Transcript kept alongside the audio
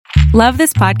Love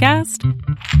this podcast?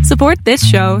 Support this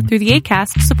show through the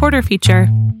Acast supporter feature.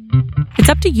 It's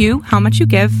up to you how much you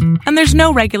give, and there's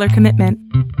no regular commitment.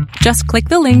 Just click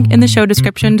the link in the show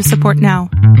description to support now.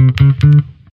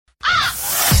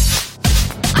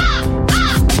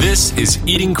 This is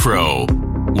Eating Crow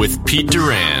with Pete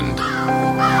Durand.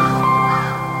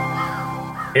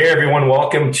 Hey everyone,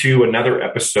 welcome to another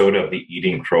episode of the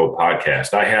Eating Crow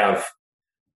podcast. I have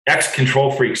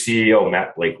ex-Control Freak CEO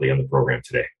Matt Blakely on the program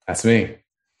today. That's me.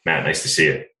 Matt, nice to see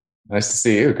you. Nice to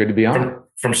see you. Good to be on.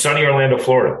 From sunny Orlando,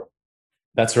 Florida.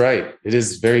 That's right. It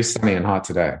is very sunny and hot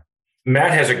today.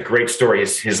 Matt has a great story.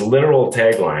 His literal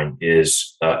tagline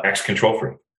is ex-Control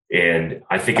Freak. And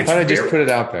I think I just put it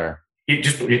out there.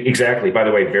 Exactly. By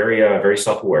the way, very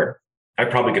self-aware. I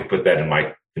probably could put that in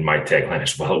my tagline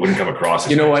as well. It wouldn't come across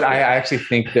as You know what? I actually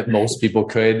think that most people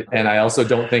could. And I also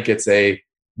don't think it's a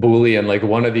Boolean, like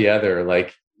one or the other.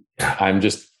 Like I'm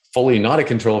just fully not a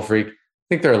control freak. I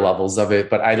think there are levels of it,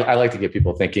 but I like to get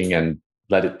people thinking and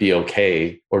let it be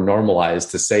okay or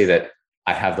normalized to say that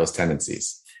I have those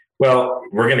tendencies. Well,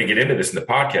 we're going to get into this in the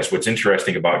podcast. What's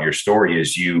interesting about your story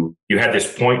is you had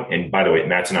this point, and by the way,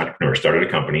 Matt's an entrepreneur, started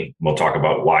a company. And we'll talk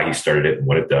about why he started it and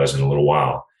what it does in a little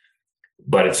while.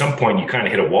 But at some point, you kind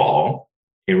of hit a wall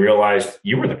and realized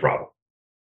you were the problem.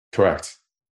 Correct.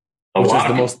 Which is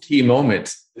the most key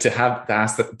moment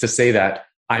to say that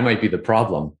I might be the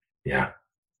problem. Yeah.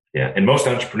 And most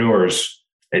entrepreneurs,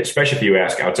 especially if you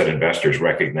ask outside investors,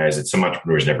 recognize that some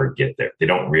entrepreneurs never get there. They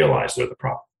don't realize they're the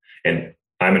problem. And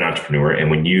I'm an entrepreneur.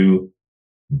 And when you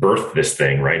birth this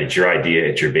thing, right, it's your idea,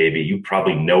 it's your baby, you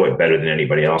probably know it better than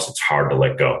anybody else. It's hard to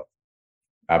let go.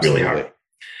 Absolutely. Really hard.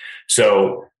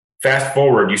 So fast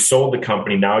forward, you sold the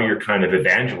company. Now you're kind of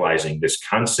evangelizing this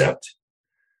concept,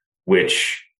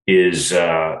 which is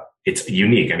it's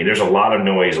unique. I mean, there's a lot of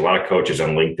noise, a lot of coaches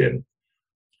on LinkedIn.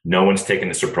 No one's taken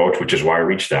this approach, which is why I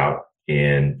reached out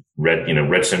and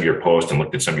read some of your posts and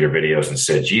looked at some of your videos and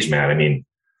said, geez, Matt, I mean,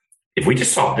 if we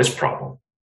just solve this problem,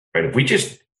 right? If we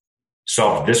just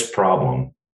solve this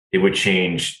problem, it would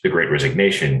change the Great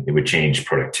Resignation. It would change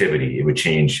productivity. It would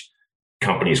change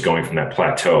companies going from that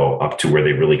plateau up to where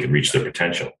they really could reach their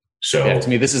potential. So to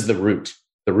me, this is the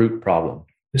root problem.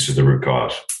 This is the root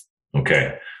cause.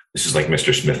 Okay. This is like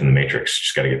Mr. Smith in the Matrix.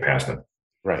 Just got to get past them.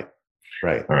 Right. All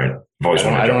right. I've always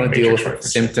I don't want to deal with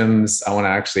symptoms. I want to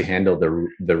actually handle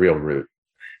the real root.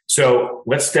 So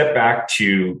let's step back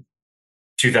to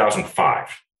 2005.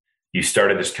 You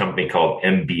started this company called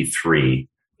MB3,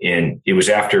 and it was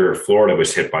after Florida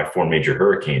was hit by 4 major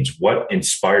hurricanes. What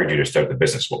inspired you to start the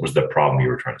business? What was the problem you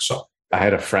were trying to solve? I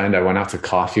had a friend. I went out to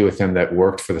coffee with him that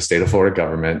worked for the state of Florida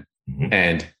government,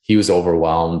 and he was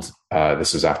overwhelmed.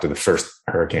 This was after the first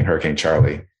Hurricane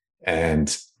Charlie,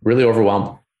 and really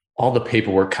overwhelmed. All the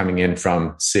paperwork coming in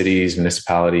from cities,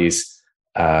 municipalities,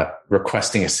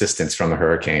 requesting assistance from the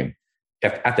hurricane.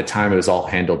 At the time, it was all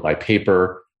handled by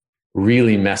paper,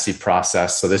 really messy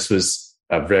process. So this was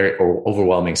a very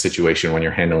overwhelming situation when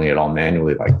you're handling it all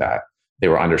manually like that. They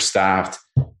were understaffed.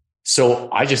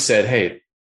 So I just said, hey,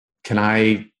 can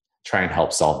I try and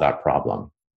help solve that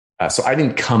problem? So I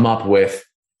didn't come up with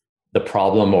the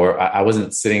problem, or I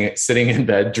wasn't sitting in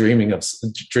bed dreaming of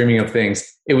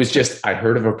things. It was just, I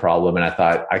heard of a problem and I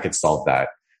thought I could solve that.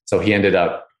 So he ended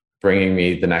up bringing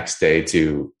me the next day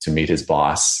to meet his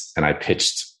boss. And I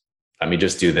pitched, let me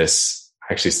just do this.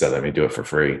 I actually said, let me do it for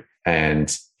free.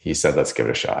 And he said, let's give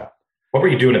it a shot. What were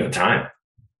you doing at the time?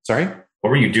 Sorry? What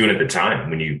were you doing at the time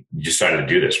when you decided to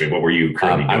do this? I mean, what were you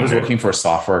currently doing? I was working for a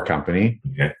software company.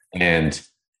 Okay. And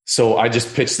so I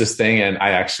just pitched this thing, and I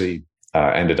actually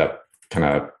ended up kind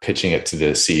of pitching it to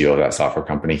the CEO of that software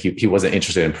company. He wasn't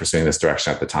interested in pursuing this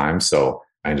direction at the time. So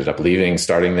I ended up leaving,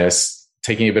 starting this,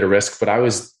 taking a bit of risk, but I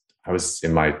was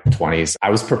in my 20s. I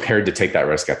was prepared to take that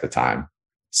risk at the time.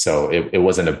 So it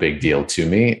wasn't a big deal to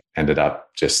me. Ended up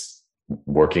just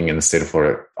working in the state of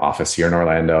Florida office here in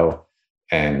Orlando,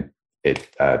 and it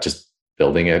just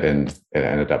building it, and it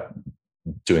ended up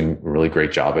doing a really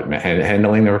great job at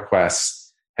handling the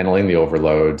requests, handling the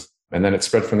overload, and then it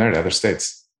spread from there to other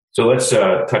states. So let's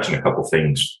touch on a couple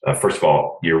things. First of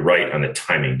all, you're right on the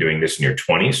timing. Doing this in your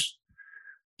 20s.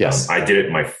 Yes. I did it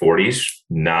in my 40s,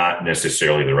 not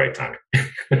necessarily the right timing.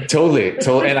 Totally.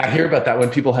 And I hear about that when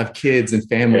people have kids and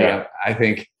family. Yeah. I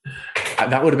think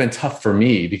that would have been tough for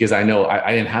me because I know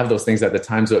I didn't have those things at the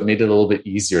time. So it made it a little bit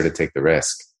easier to take the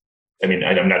risk. I mean,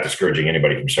 I'm not discouraging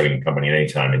anybody from starting a company at any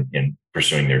time and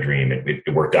pursuing their dream.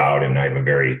 It worked out, and I have a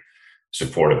very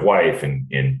supportive wife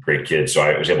and great kids. So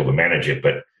I was able to manage it.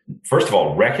 But first of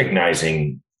all,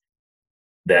 recognizing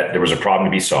that there was a problem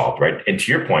to be solved, right? And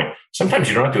to your point, sometimes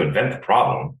you don't have to invent the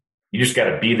problem. You just got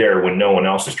to be there when no one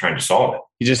else is trying to solve it.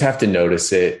 You just have to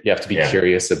notice it. You have to be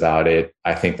curious about it.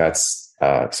 I think that's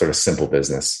sort of simple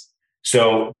business.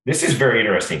 So this is very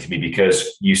interesting to me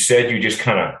because you said you just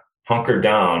kind of hunkered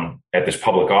down at this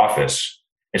public office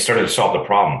and started to solve the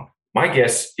problem. My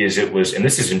guess is it was, and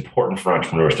this is important for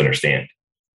entrepreneurs to understand,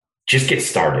 just get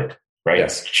started, right?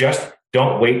 Yes. Just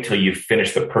don't wait till you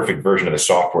finish the perfect version of the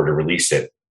software to release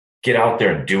it. Get out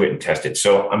there and do it and test it.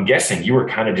 So I'm guessing you were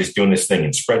kind of just doing this thing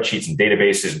in spreadsheets and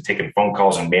databases and taking phone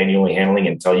calls and manually handling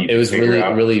until you. It was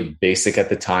really basic at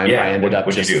the time. Yeah. I ended up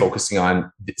just focusing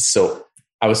on. So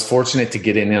I was fortunate to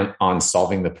get in on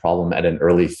solving the problem at an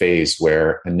early phase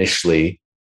where initially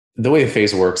the way the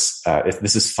phase works,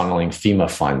 this is funneling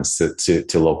FEMA funds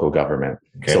to local government.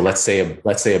 Okay. So let's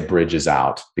say a bridge is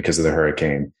out because of the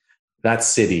hurricane. That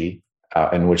city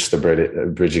in which the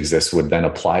bridge exists would then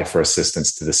apply for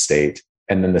assistance to the state,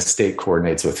 and then the state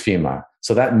coordinates with FEMA.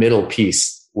 So that middle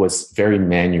piece was very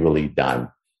manually done.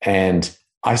 And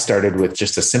I started with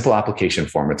just a simple application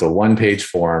form. It's a one-page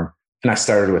form, and I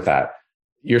started with that.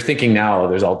 You're thinking now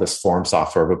there's all this form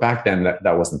software, but back then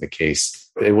that wasn't the case.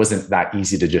 It wasn't that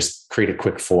easy to just create a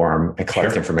quick form and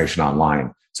collect information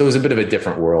online. So it was a bit of a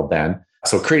different world then.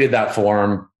 So created that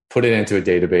form, put it into a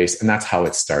database, and that's how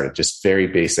it started. Just very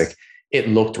basic. It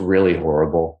looked really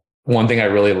horrible. One thing I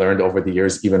really learned over the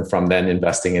years, even from then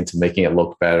investing into making it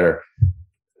look better,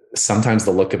 sometimes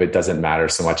the look of it doesn't matter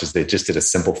so much as they just did a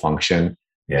simple function.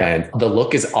 Yeah. And the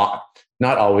look is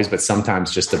not always, but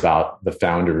sometimes just about the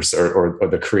founders or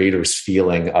the creators'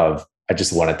 feeling of, I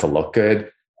just want it to look good.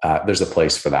 There's a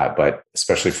place for that, but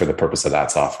especially for the purpose of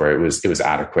that software, it was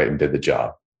adequate and did the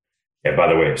job. Yeah. By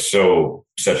the way,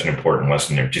 such an important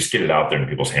lesson there. Just get it out there in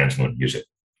people's hands and use it.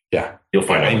 Yeah. You'll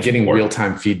find out. And getting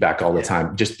real-time feedback all the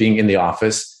time. Just being in the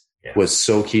office was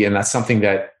so key. And that's something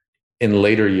that in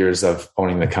later years of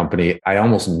owning the company, I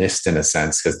almost missed in a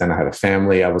sense, because then I had a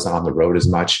family. I wasn't on the road as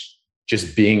much.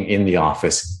 Just being in the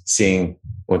office, seeing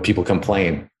when people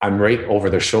complain, I'm right over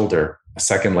their shoulder a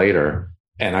second later.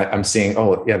 And I'm seeing,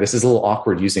 oh yeah, this is a little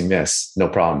awkward using this. No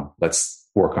problem. Let's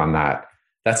work on that.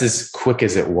 That's as quick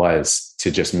as it was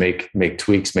to just make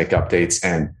tweaks, make updates.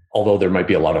 And although there might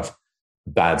be a lot of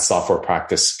bad software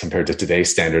practice compared to today's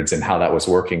standards and how that was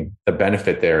working, the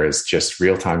benefit there is just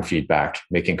real-time feedback,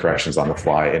 making corrections on the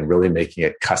fly, and really making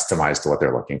it customized to what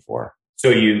they're looking for. So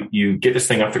you get this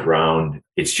thing off the ground.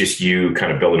 It's just you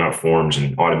kind of building out forms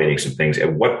and automating some things.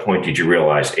 At what point did you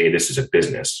realize, A, this is a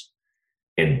business,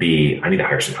 and B, I need to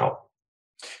hire some help?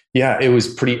 Yeah, it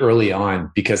was pretty early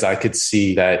on because I could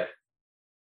see that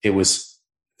it was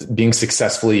being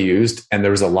successfully used, and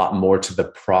there was a lot more to the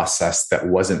process that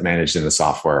wasn't managed in the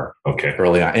software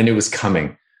early on, and it was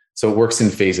coming. So it works in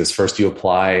phases. First you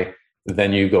apply,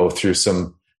 then you go through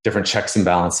some different checks and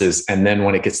balances, and then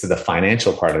when it gets to the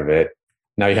financial part of it,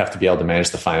 now you have to be able to manage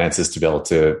the finances to be able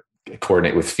to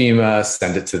coordinate with FEMA,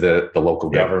 send it to the local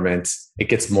government. It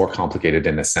gets more complicated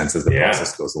in a sense as the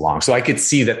process goes along. So I could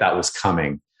see that was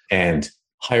coming, and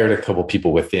hired a couple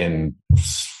people within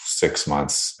 6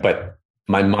 months, but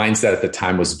my mindset at the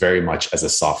time was very much as a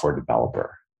software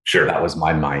developer. Sure. That was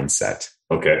my mindset.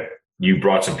 Okay. You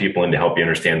brought some people in to help you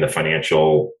understand the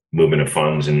financial movement of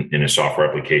funds in a software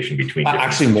application between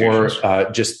actually more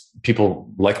just people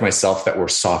like myself that were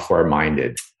software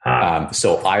minded.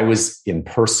 So I was in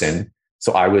person.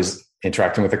 So I was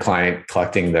interacting with the client,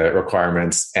 collecting the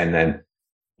requirements, and then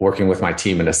working with my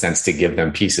team in a sense to give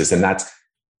them pieces. And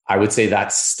I would say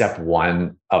that's step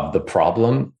one of the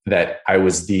problem, that I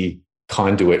was the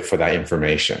conduit for that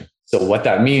information. So what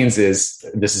that means is,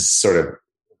 this is sort of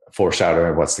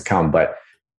foreshadowing of what's to come, but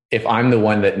if I'm the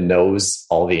one that knows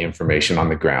all the information on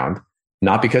the ground,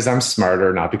 not because I'm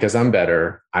smarter, not because I'm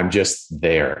better, I'm just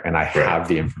there and I have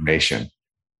the information,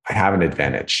 I have an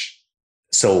advantage.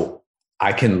 So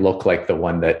I can look like the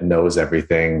one that knows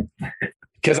everything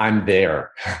because I'm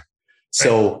there.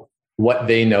 So what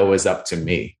they know is up to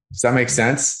me. Does that make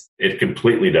sense? It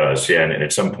completely does. Yeah. And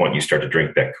at some point you start to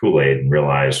drink that Kool-Aid and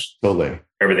realize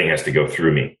everything has to go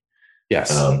through me.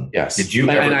 Yes. Yes. Did you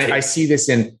ever I see this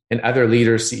in other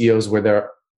leaders, CEOs, where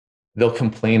they'll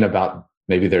complain about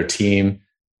maybe their team,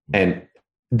 and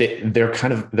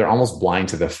they're almost blind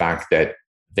to the fact that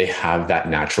they have that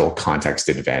natural context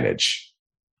advantage,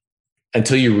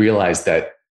 until you realize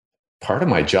that part of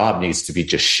my job needs to be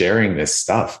just sharing this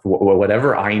stuff.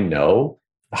 Whatever I know,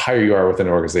 the higher you are with an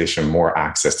organization, more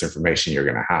access to information you're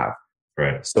going to have.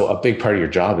 Right. So a big part of your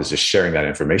job is just sharing that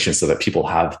information so that people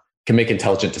can make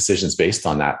intelligent decisions based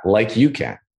on that, like you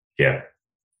can. Yeah.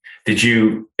 Did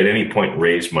you at any point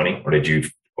raise money, or did you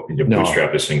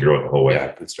bootstrap this and grow it the whole way?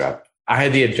 Yeah, bootstrap. I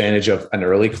had the advantage of an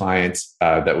early client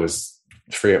that was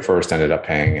free at first, ended up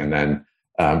paying, and then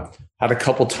had a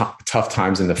couple tough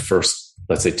times in the first,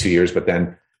 let's say 2 years, but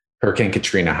then Hurricane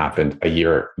Katrina happened a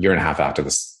year and a half after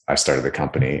this. I started the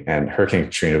company, and Hurricane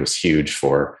Katrina was huge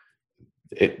for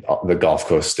the Gulf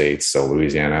Coast states. So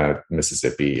Louisiana,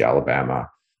 Mississippi, Alabama,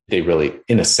 they really,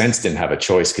 in a sense, didn't have a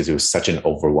choice because it was such an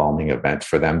overwhelming event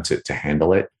for them to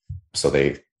handle it. So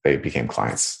they became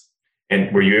clients.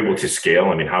 And were you able to scale?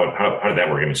 I mean, how did that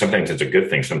work? I mean, sometimes it's a good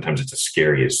thing. Sometimes it's a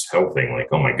scary as hell thing. Like,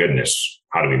 oh my goodness,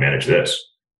 how do we manage this?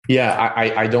 Yeah,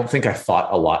 I don't think I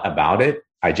thought a lot about it.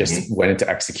 I just went into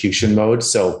execution mode.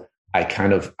 So I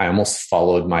almost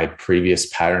followed my previous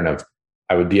pattern of,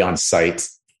 I would be on site.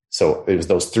 So it was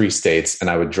those 3 states, and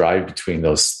I would drive between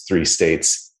those 3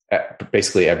 states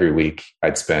basically every week.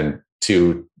 I'd spend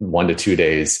 1 to 2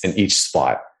 days in each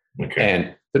spot. Okay.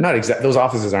 And they're not those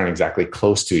offices aren't exactly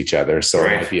close to each other. So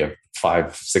It might be a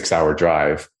 5-6 hour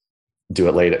drive, do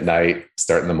it late at night,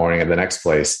 start in the morning at the next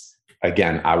place.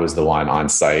 Again, I was the one on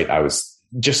site. I was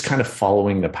just kind of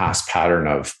following the past pattern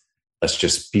of, let's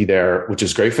just be there, which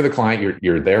is great for the client.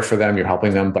 You're there for them, you're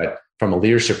helping them. But from a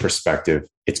leadership perspective,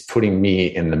 it's putting me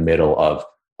in the middle of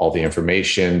all the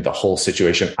information, the whole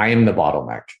situation. I am the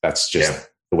bottleneck. That's just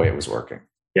the way it was working.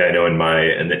 Yeah, I know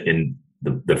in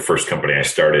the first company I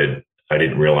started, I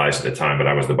didn't realize at the time, but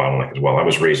I was the bottleneck as well. I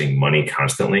was raising money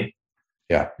constantly.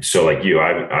 Yeah. So like you,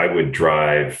 I would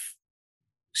drive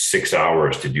 6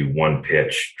 hours to do one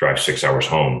pitch, drive 6 hours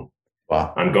home.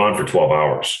 Wow. I'm gone for 12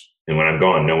 hours. And when I'm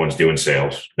gone, no one's doing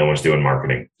sales. No one's doing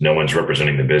marketing. No one's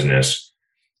representing the business.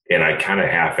 And I kind of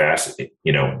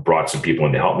half-assed, brought some people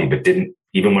in to help me, but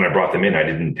even when I brought them in, I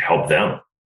didn't help them,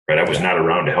 right? I was not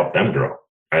around to help them grow.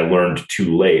 I learned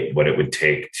too late what it would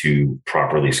take to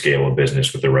properly scale a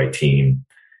business with the right team.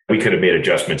 We could have made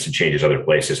adjustments and changes other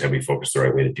places had we focused the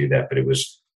right way to do that, but it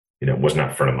was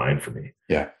not front of mind for me.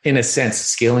 Yeah. In a sense,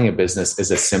 scaling a business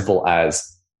is as simple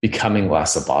as becoming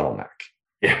less a bottleneck.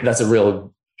 Yeah. That's a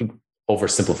real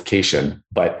oversimplification,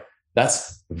 but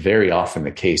that's very often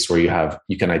the case where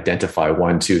you can identify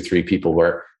 1, 2, 3 people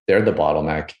where they're the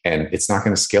bottleneck, and it's not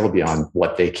going to scale beyond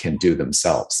what they can do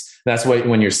themselves. That's why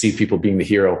when you see people being the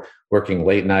hero, working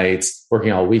late nights,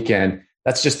 working all weekend,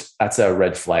 that's a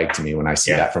red flag to me when I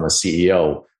see that from a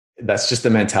CEO. That's just the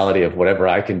mentality of whatever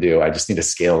I can do, I just need to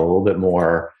scale a little bit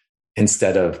more,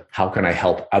 instead of how can I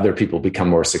help other people become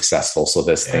more successful so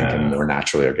this thing can more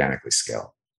naturally, organically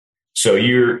scale. So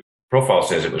your profile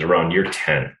says it was around year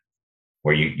 10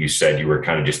 where you said you were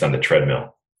kind of just on the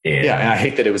treadmill. And I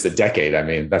hate that it was a decade. I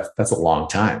mean, that's a long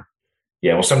time.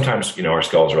 Yeah. Well, sometimes, our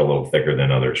skulls are a little thicker than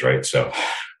others, right? So,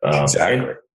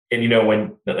 exactly. And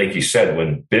when, like you said,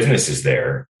 when business is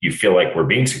there, you feel like we're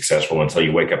being successful until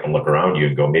you wake up and look around you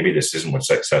and go, maybe this isn't what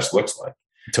success looks like.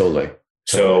 Totally.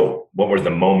 So what was the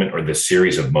moment or the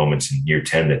series of moments in year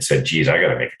 10 that said, geez, I got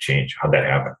to make a change? How'd that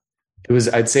happen? It was,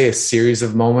 I'd say, a series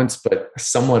of moments, but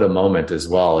somewhat a moment as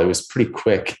well. It was pretty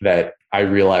quick that I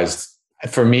realized,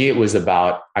 for me, it was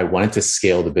about, I wanted to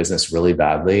scale the business really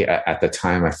badly. At the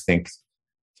time, I think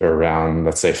there were around,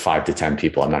 let's say 5 to 10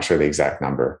 people. I'm not sure the exact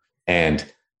number. And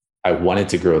I wanted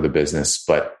to grow the business,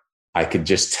 but I could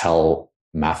just tell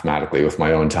mathematically with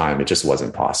my own time, it just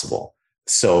wasn't possible.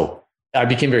 So I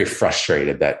became very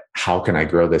frustrated that how can I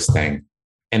grow this thing?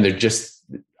 And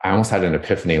I almost had an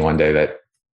epiphany one day that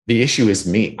the issue is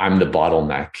me. I'm the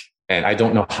bottleneck. And I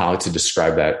don't know how to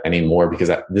describe that anymore, because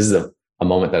this is a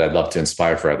moment that I'd love to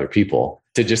inspire for other people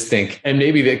to just think. And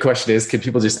maybe the question is, could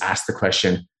people just ask the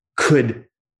question, could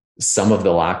some of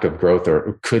the lack of growth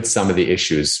or could some of the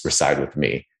issues reside with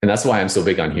me? And that's why I'm so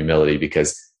big on humility,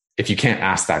 because if you can't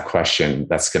ask that question,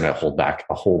 that's going to hold back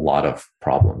a whole lot of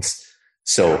problems.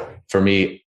 So for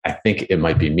me, I think it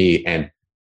might be me. And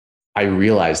I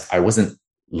realized I wasn't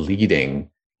leading.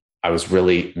 I was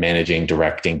really managing,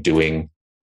 directing, doing,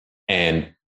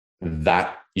 and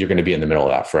that you're going to be in the middle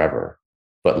of that forever.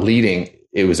 But leading,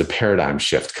 it was a paradigm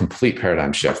shift, complete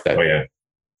paradigm shift that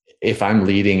if I'm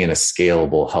leading in a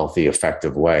scalable, healthy,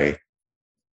 effective way,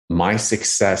 my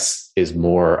success is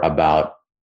more about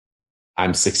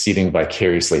I'm succeeding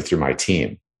vicariously through my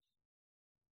team.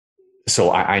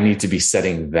 So I need to be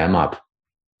setting them up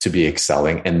to be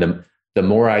excelling. And the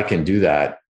more I can do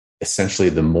that, essentially,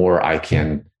 the more I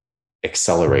can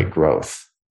accelerate growth.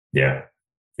 Yeah.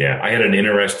 Yeah. I had an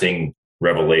interesting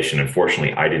revelation.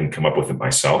 Unfortunately, I didn't come up with it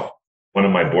myself. One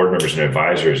of my board members and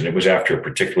advisors, and it was after a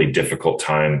particularly difficult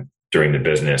time during the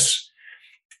business.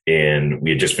 And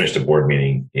we had just finished a board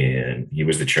meeting, and he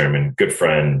was the chairman, good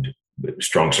friend,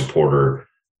 strong supporter,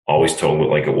 always told it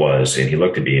like it was. And he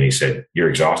looked at me and he said, "You're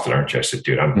exhausted, aren't you?" I said,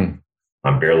 "Dude,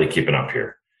 I'm barely keeping up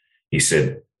here." He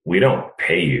said, we don't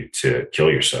pay you to kill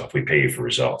yourself. We pay you for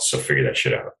results. So figure that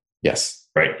shit out. Yes.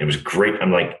 Right. It was great.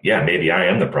 I'm like, yeah, maybe I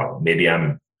am the problem. Maybe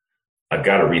I've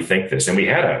got to rethink this. And we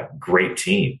had a great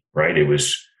team, right? It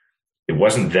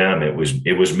wasn't them. It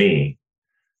was me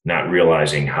not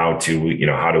realizing how do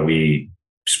we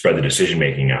spread the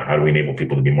decision-making out? How do we enable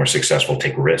people to be more successful,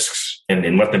 take risks,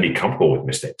 and let them be comfortable with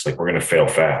mistakes? Like, we're going to fail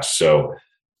fast. So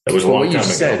that was a long time ago. What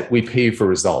you said, we pay you for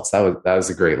results. That was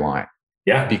a great line.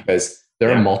 Yeah. Because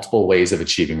there are multiple ways of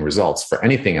achieving results for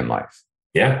anything in life.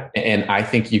 Yeah. And I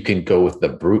think you can go with the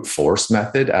brute force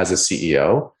method as a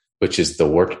CEO, which is the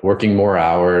working more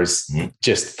hours,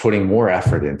 just putting more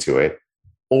effort into it.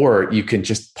 Or you can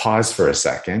just pause for a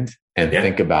second and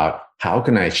think about, how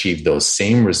can I achieve those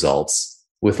same results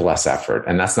with less effort?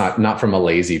 And that's not from a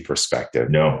lazy perspective.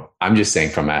 No, I'm just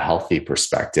saying from a healthy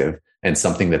perspective, and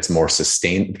something that's more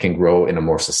can grow in a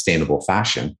more sustainable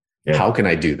fashion. Yeah. How can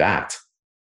I do that?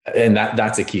 And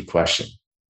that's a key question.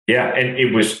 Yeah. And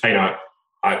it was,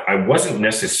 I wasn't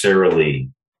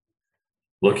necessarily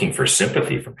looking for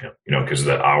sympathy from him, because of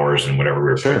the hours and whatever we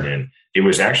were putting in. It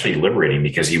was actually liberating,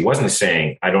 because he wasn't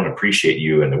saying, I don't appreciate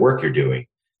you and the work you're doing.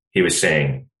 He was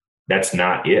saying, that's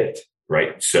not it.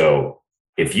 Right. So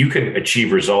if you could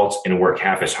achieve results and work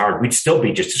half as hard, we'd still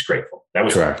be just as grateful. That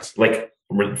was correct. Like,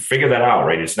 figure that out,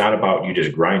 right? It's not about you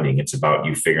just grinding. It's about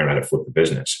you figuring out how to flip the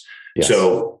business. Yes.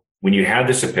 So when you had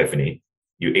this epiphany,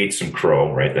 you ate some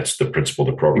crow, right? That's the principle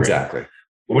of the program. Exactly.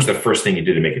 What was the first thing you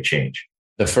did to make a change?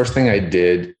 The first thing I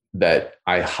did that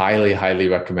I highly, highly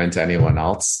recommend to anyone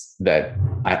else, that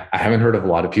I haven't heard of a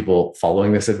lot of people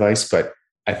following this advice, but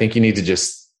I think you need to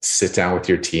just sit down with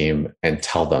your team and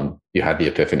tell them you had the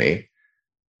epiphany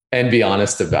and be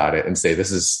honest about it and say,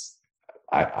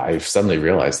 I've suddenly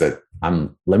realized that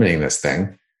I'm limiting this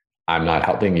thing. I'm not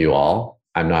helping you all.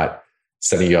 I'm not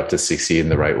setting you up to succeed in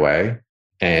the right way.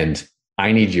 And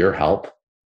I need your help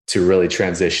to really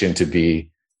transition to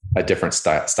be a different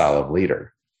style of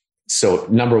leader. So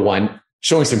number one,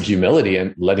 showing some humility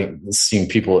and seeing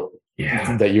people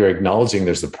that you're acknowledging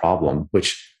there's a problem,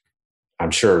 which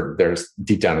I'm sure there's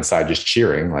deep down inside just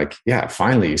cheering, like, yeah,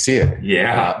 finally you see it.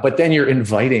 Yeah. But then you're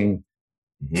inviting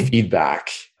feedback,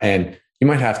 and you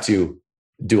might have to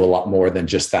do a lot more than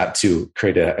just that to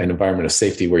create an environment of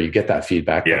safety where you get that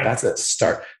feedback. Yeah. But that's a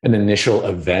start, an initial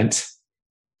event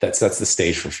that sets the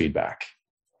stage for feedback.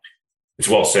 It's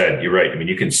well said. You're right. I mean,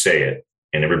 you can say it,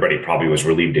 and everybody probably was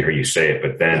relieved to hear you say it,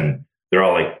 but then they're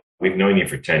all like, we've known you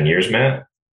for 10 years, Matt.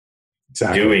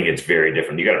 Exactly. Doing it's very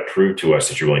different. You got to prove to us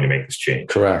that you're willing to make this change.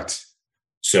 Correct.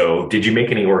 So did you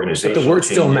make any organizational But the words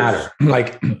still matter.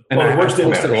 Like, and I posted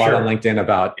a lot on LinkedIn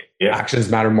about actions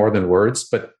matter more than words,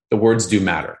 but the words do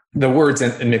matter. The words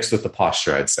and mixed with the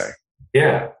posture, I'd say.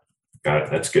 Yeah. Got it.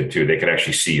 That's good too. They could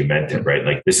actually see you meant it, right?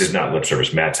 Like, this is not lip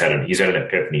service. Matt's he's had an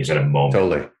epiphany. He's had a moment.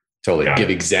 Totally. Give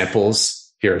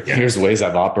examples. Here's ways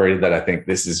I've operated that I think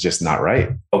this is just not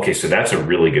right. Okay. So that's a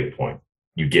really good point.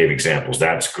 You gave examples.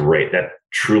 That's great. That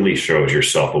truly shows you're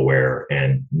self-aware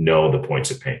and know the points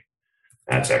of pain.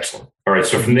 That's excellent. All right.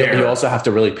 So from there, you also have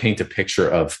to really paint a picture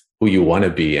of who you want to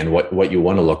be and what you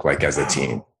want to look like as a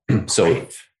team. So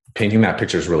painting that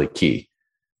picture is really key.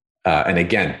 And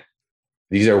again,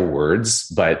 these are words,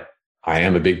 but I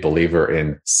am a big believer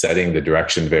in setting the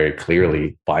direction very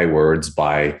clearly by words,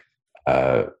 by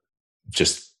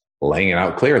just laying it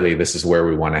out clearly. This is where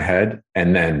we want to head.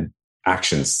 And then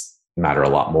actions matter a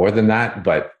lot more than that,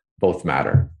 but both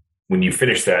matter. When you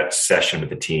finished that session with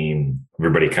the team,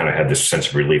 everybody kind of had this sense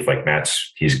of relief, like,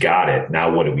 he's got it.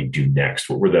 Now what do we do next?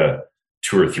 What were the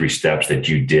 2 or 3 steps that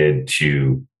you did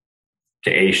to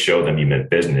A, show them you meant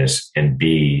business, and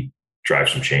B, drive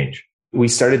some change? We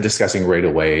started discussing right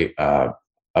away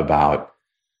about,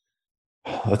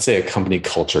 let's say, a company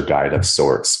culture guide of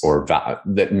sorts, or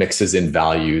that mixes in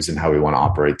values and how we want to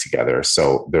operate together.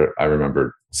 So I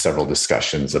remember several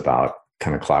discussions about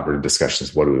kind of collaborative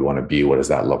discussions. What do we want to be? What does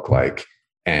that look like?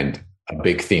 And a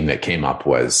big theme that came up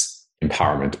was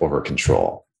empowerment over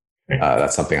control.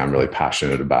 That's something I'm really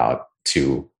passionate about,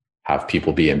 to have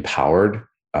people be empowered,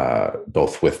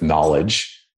 both with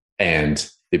knowledge and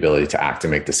the ability to act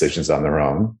and make decisions on their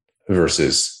own,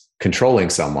 versus controlling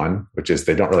someone, which is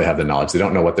they don't really have the knowledge. They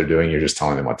don't know what they're doing. You're just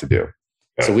telling them what to do.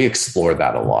 So we explored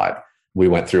that a lot. We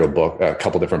went through a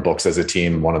couple different books as a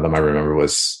team. One of them I remember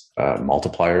was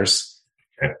Multipliers.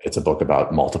 It's a book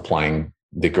about multiplying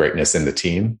the greatness in the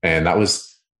team. And that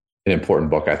was an important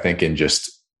book, I think, in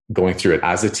just going through it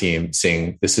as a team,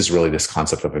 seeing this is really this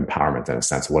concept of empowerment, in a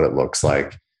sense, what it looks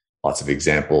like. Lots of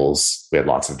examples. We had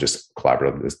lots of just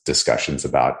collaborative discussions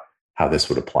about how this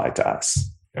would apply to us.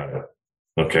 Got it.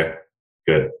 Okay,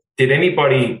 good. Did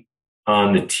anybody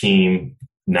on the team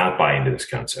not buy into this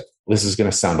concept. This is going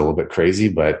to sound a little bit crazy,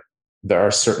 but there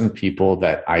are certain people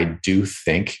that I do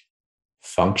think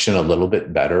function a little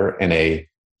bit better in a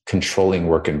controlling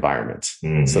work environment.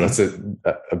 Mm-hmm. So that's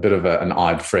a bit of an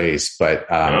odd phrase, but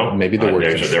maybe the word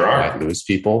control might lose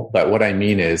people. But what I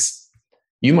mean is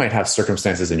you might have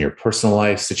circumstances in your personal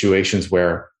life, situations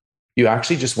where you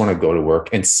actually just want to go to work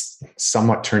and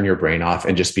somewhat turn your brain off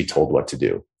and just be told what to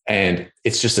do. And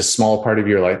it's just a small part of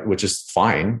your life, which is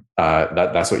fine.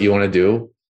 That's what you want to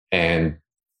do. And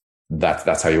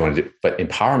that's how you want to do it. But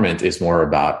empowerment is more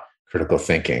about critical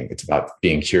thinking. It's about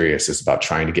being curious. It's about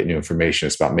trying to get new information.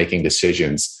 It's about making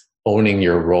decisions, owning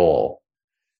your role.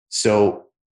 So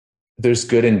there's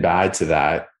good and bad to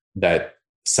that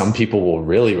some people will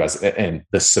really resonate. And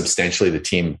substantially, the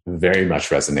team very much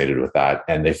resonated with that.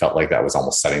 And they felt like that was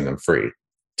almost setting them free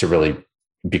to really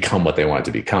become what they wanted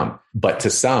to become. But to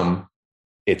some,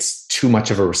 it's too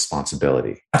much of a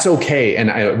responsibility. That's okay.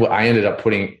 And I ended up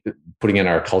putting in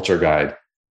our culture guide,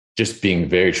 just being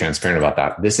very transparent about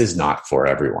that. This is not for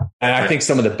everyone. And I think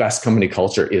some of the best company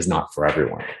culture is not for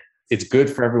everyone. It's good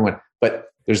for everyone, but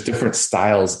there's different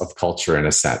styles of culture in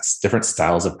a sense, different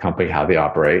styles of company, how they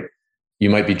operate. You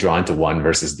might be drawn to one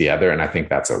versus the other. And I think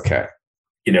that's okay.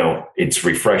 It's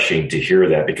refreshing to hear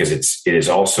that because it is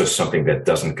also something that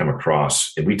doesn't come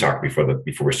across. And we talked before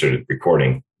we started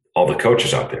recording, all the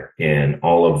coaches out there and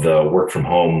all of the work from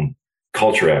home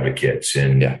culture advocates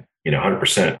and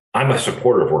 100%. I'm a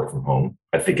supporter of work from home.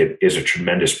 I think it is a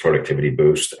tremendous productivity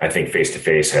boost. I think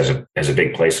face-to-face has a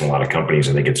big place in a lot of companies.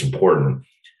 I think it's important.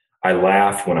 I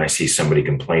laugh when I see somebody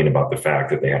complain about the fact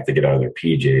that they have to get out of their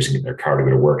PJs and get in their car to go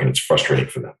to work, and it's frustrating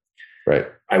for them. Right.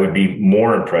 I would be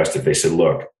more impressed if they said,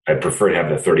 look, I prefer to have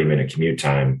the 30-minute commute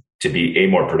time to be A,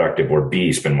 more productive, or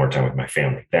B, spend more time with my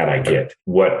family. That I get.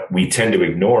 What we tend to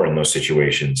ignore in those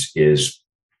situations is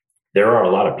there are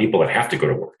a lot of people that have to go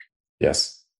to work.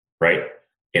 Yes. Right.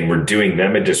 And we're doing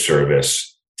them a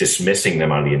disservice, dismissing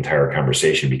them on the entire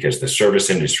conversation because the service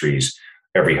industries,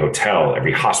 every hotel,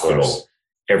 every hospital,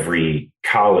 every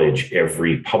college,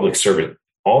 every public service,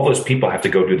 all those people have to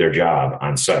go do their job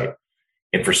on site.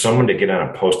 And for someone to get on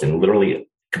a post and literally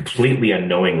completely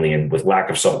unknowingly and with lack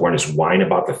of self-awareness whine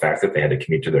about the fact that they had to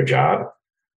commute to their job,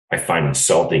 I find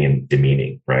insulting and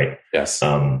demeaning, right? Yes.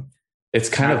 It's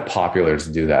kind of popular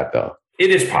to do that, though. It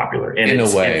is popular. And in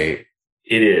a way.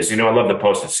 It is. I love the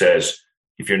post that says,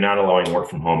 if you're not allowing work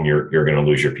from home, you're going to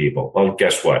lose your people. Well,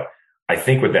 guess what? I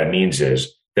think what that means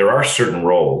is there are certain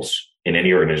roles in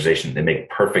any organization that make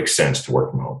perfect sense to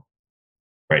work from home,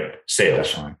 right? Sales.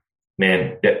 Definitely.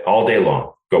 Man, all day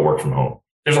long, go work from home.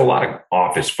 There's a lot of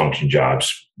office function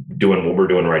jobs doing what we're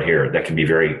doing right here that can be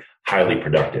very highly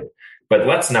productive. But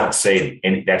let's not say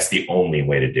that's the only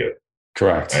way to do it.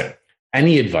 Correct. Right?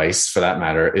 Any advice for that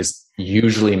matter is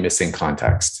usually missing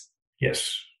context.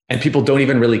 Yes. And people don't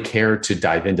even really care to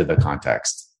dive into the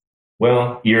context.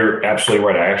 Well, you're absolutely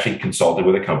right. I actually consulted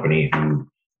with a company who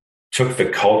took the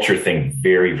culture thing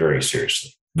very, very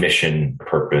seriously. Mission,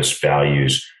 purpose,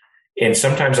 values. And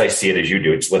sometimes I see it as you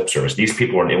do. It's lip service. These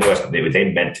people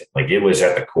they meant it. Like it was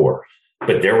at the core.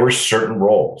 But there were certain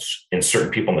roles and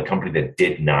certain people in the company that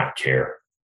did not care.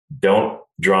 Don't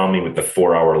draw me with the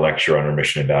 4-hour lecture on our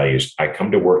mission and values. I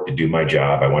come to work to do my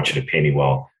job. I want you to pay me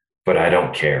well, but I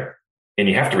don't care. And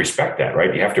you have to respect that,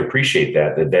 right? You have to appreciate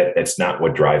that's not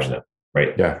what drives them,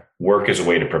 right? Yeah. Work is a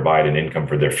way to provide an income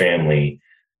for their family.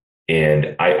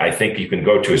 And I think you can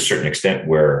go to a certain extent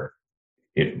where,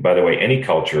 by the way, any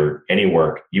culture, any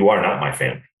work, you are not my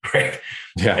family, right?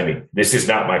 Yeah. This is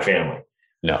not my family.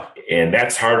 No. And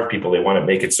that's hard for people. They want to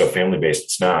make it so family-based.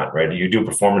 It's not, right? You do a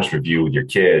performance review with your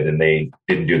kid and they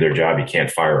didn't do their job. You can't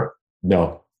fire them.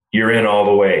 No. You're in all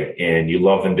the way and you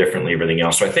love them differently, everything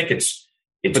else. So I think it's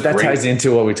but that ties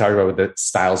into what we talked about with the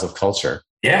styles of culture.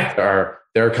 Yeah.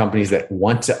 There are companies that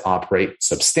want to operate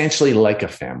substantially like a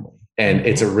family. And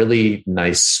it's a really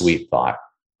nice, sweet thought.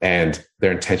 And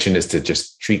their intention is to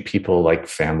just treat people like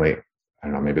family. I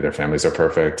don't know, maybe their families are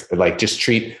perfect. Like just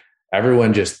treat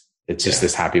everyone it's just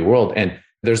this happy world. And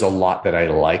there's a lot that I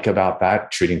like about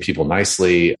that, treating people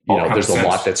nicely. There's a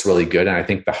lot that's really good. And I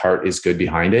think the heart is good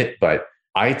behind it. But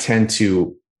I tend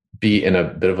to be in a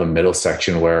bit of a middle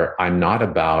section where I'm not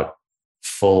about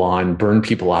full on burn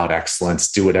people out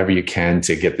excellence, do whatever you can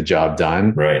to get the job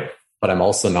done. Right. But I'm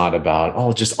also not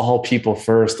about, just all people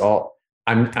first.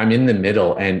 I'm in the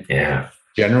middle. And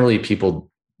generally people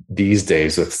these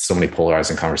days with so many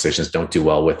polarizing conversations don't do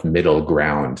well with middle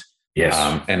ground.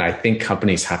 Yes. And I think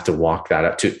companies have to walk that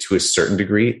up to a certain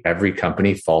degree. Every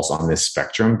company falls on this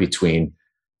spectrum between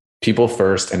people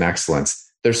first and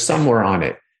excellence. There's somewhere on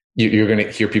it. You're going to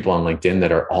hear people on LinkedIn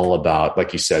that are all about,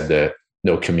 like you said,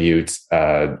 no commute,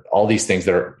 all these things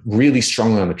that are really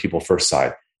strongly on the people first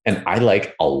side. And I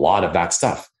like a lot of that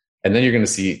stuff. And then you're going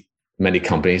to see many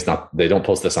companies, they don't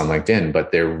post this on LinkedIn,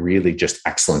 but they're really just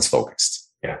excellence focused.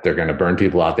 Yeah. They're going to burn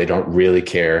people out. They don't really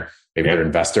care. Maybe they're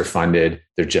investor funded.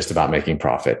 They're just about making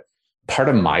profit. Part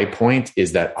of my point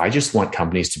is that I just want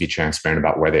companies to be transparent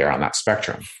about where they are on that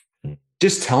spectrum.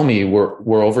 Just tell me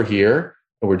we're over here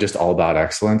and we're just all about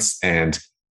excellence. And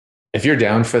if you're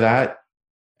down for that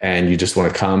and you just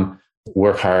want to come,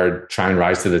 work hard, try and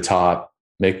rise to the top,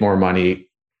 make more money,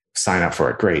 sign up for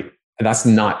it. Great. And that's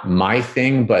not my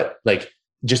thing, but like,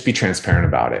 just be transparent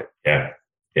about it. Yeah.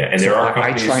 Yeah. And there are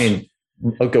companies. I try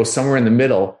and go somewhere in the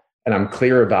middle, and I'm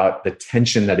clear about the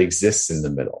tension that exists in the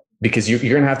middle, because you're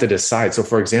going to have to decide. So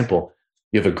for example,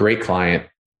 you have a great client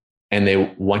and they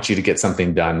want you to get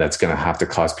something done that's going to have to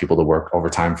cause people to work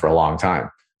overtime for a long time.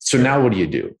 So now what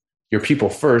do? You're people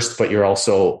first, but you're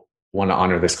also want to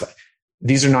honor this.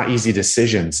 These are not easy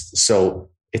decisions. So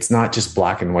it's not just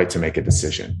black and white to make a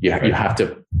decision. You have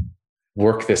to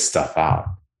work this stuff out.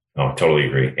 Oh, totally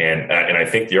agree. And I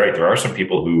think you're right. There are some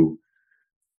people who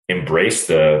embrace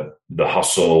the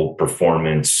hustle,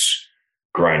 performance,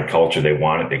 grind culture. They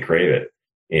want it. They crave it.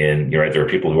 And you're right. There are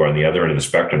people who are on the other end of the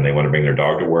spectrum. They want to bring their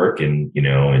dog to work and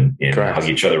hug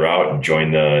each other out and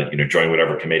join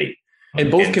whatever committee.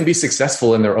 And both can be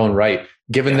successful in their own right,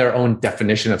 given their own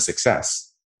definition of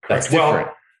success. That's different.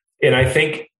 Well, and I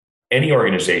think any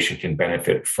organization can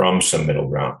benefit from some middle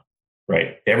ground,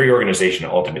 right? Every organization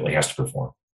ultimately has to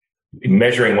perform.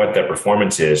 Measuring what that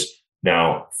performance is.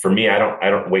 Now, for me, I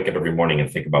don't wake up every morning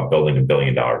and think about building $1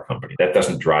 billion company. That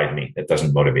doesn't drive me. That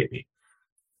doesn't motivate me.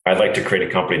 I'd like to create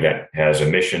a company that has a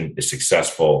mission, is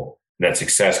successful, and that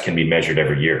success can be measured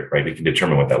every year, right? We can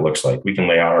determine what that looks like. We can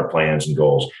lay out our plans and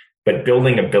goals, but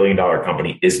building $1 billion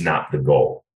company is not the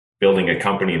goal. Building a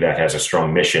company that has a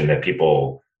strong mission that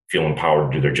people feel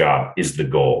empowered to do their job is the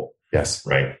goal. Yes.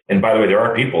 Right. And by the way, there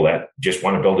are people that just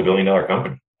want to build $1 billion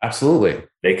company. Absolutely.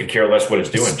 They could care less what it's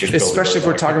doing. Especially if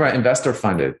we're talking about investor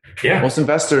funded. Yeah. Most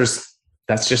investors,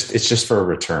 it's just for a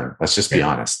return. Let's just be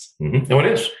honest. Mm-hmm. No, it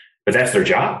is. But that's their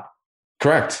job.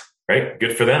 Correct. Right.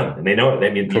 Good for them. And they know it.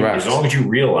 I mean, as long as you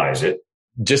realize it.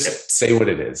 Just say what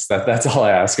it is. That's all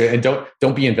I ask. And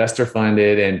don't be investor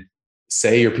funded and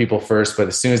say you're people first. But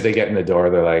as soon as they get in the door,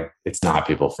 they're like, it's not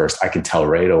people first. I can tell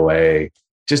right away.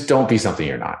 Just don't be something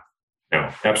you're not.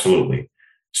 No, absolutely.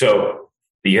 So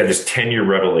you had this 10-year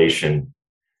revelation.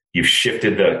 You've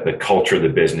shifted the culture of the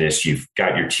business. You've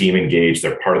got your team engaged.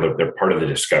 They're part of the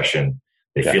discussion.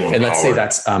 They feel empowered. And let's say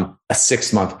that's a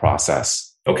 6-month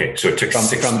process. Okay, so it took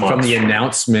 6 months from the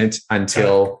announcement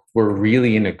until we're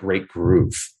really in a great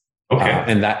groove. Okay,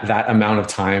 and that amount of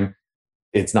time,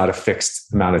 it's not a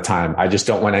fixed amount of time. I just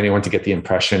don't want anyone to get the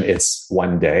impression it's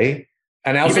one day.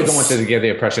 And I also don't want them to get the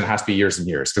impression it has to be years and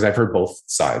years, because I've heard both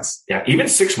sides. Yeah, even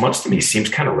 6 months to me seems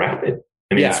kind of rapid.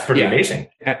 I mean, it's pretty amazing.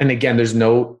 And again, there's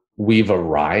no we've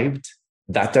arrived.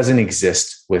 That doesn't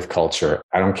exist with culture.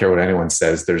 I don't care what anyone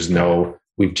says. There's no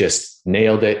we've just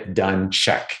nailed it, done,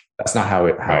 check. That's not how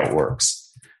it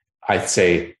works. I'd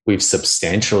say we've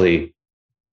substantially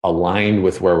aligned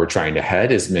with where we're trying to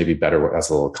head is maybe better. That's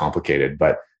a little complicated,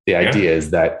 but the idea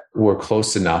is that we're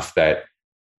close enough that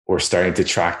we're starting to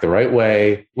track the right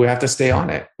way. We have to stay on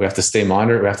it. We have to stay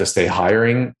monitored. We have to stay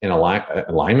hiring in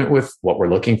alignment with what we're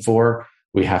looking for.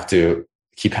 We have to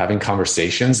keep having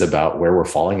conversations about where we're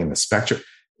falling in the spectrum.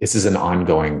 This is an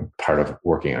ongoing part of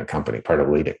working at a company, part of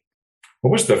leading.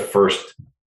 What was the first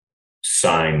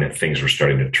sign that things were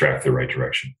starting to track the right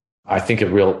direction? I think a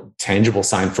real tangible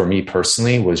sign for me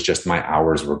personally was just my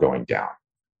hours were going down.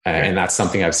 And that's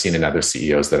something I've seen in other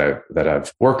CEOs that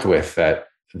I've worked with, that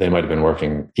they might have been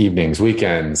working evenings,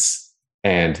 weekends.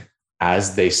 And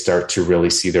as they start to really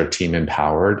see their team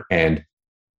empowered and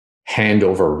hand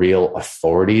over real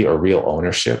authority or real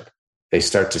ownership, they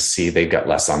start to see they got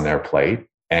less on their plate.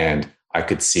 And I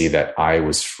could see that I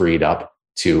was freed up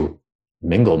to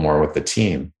mingle more with the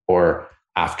team, or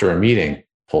after a meeting,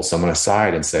 pull someone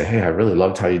aside and say, hey, I really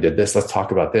loved how you did this. Let's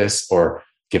talk about this, or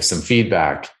give some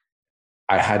feedback.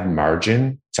 I had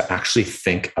margin to actually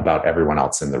think about everyone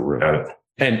else in the room.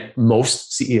 And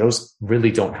most CEOs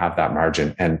really don't have that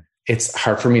margin. And it's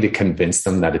hard for me to convince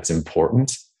them that it's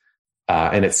important.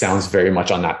 And it sounds very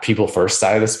much on that people first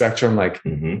side of the spectrum, like,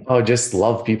 oh, just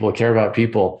love people, care about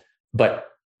people. But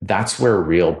that's where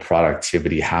real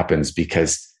productivity happens,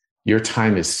 because your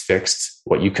time is fixed.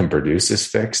 What you can produce is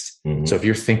fixed. So if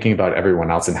you're thinking about everyone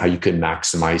else and how you can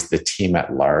maximize the team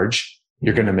at large,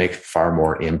 you're going to make far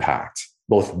more impact,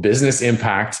 both business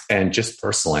impact and just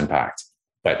personal impact.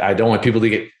 But I don't want people to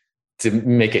get to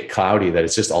make it cloudy that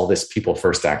it's just all this people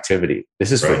first activity.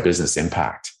 This is for business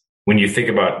impact. When you think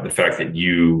about the fact that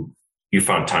you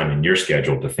found time in your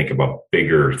schedule to think about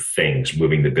bigger things,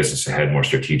 moving the business ahead more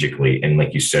strategically, and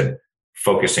like you said,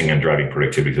 focusing on driving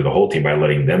productivity to the whole team by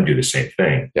letting them do the same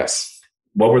thing. Yes.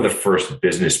 What were the first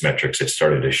business metrics that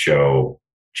started to show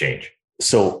change?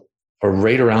 So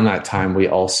right around that time, we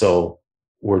also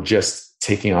were just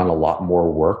taking on a lot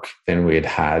more work than we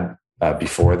had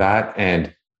before that.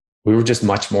 And we were just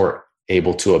much more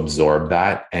able to absorb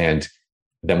that. And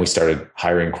then we started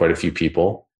hiring quite a few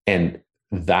people. And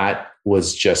that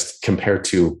was just compared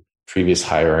to previous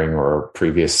hiring or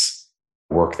previous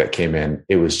work that came in,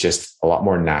 it was just a lot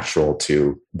more natural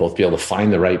to both be able to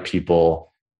find the right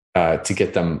people, to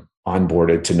get them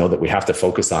onboarded, to know that we have to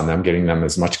focus on them, getting them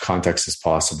as much context as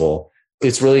possible.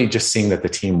 It's really just seeing that the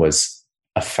team was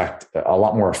a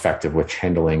lot more effective with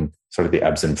handling sort of the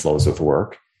ebbs and flows of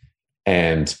work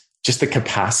and just the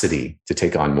capacity to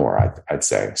take on more, I'd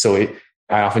say. So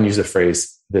I often use the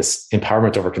phrase, this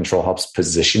empowerment over control helps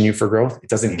position you for growth. It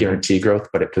doesn't guarantee growth,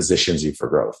 but it positions you for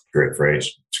growth. Great phrase.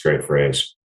 It's a great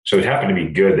phrase. So it happened to be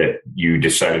good that you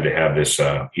decided to have this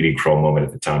eating crow moment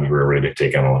at the time you were ready to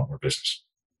take on a lot more business.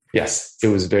 Yes, it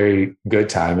was very good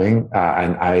timing.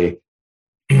 And I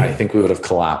think we would have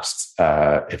collapsed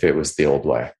if it was the old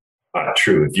way.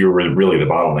 True. If you were really the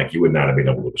bottleneck, you would not have been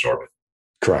able to absorb it.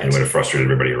 Correct. And it would have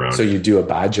frustrated everybody around. So you do a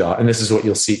bad job. And this is what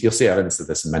you'll see. You'll see evidence of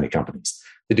this in many companies.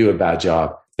 They do a bad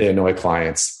job. They annoy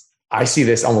clients. I see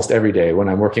this almost every day when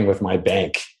I'm working with my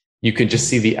bank. You can just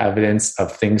see the evidence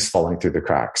of things falling through the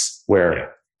cracks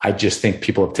where I just think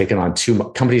people have taken on too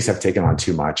much. Companies have taken on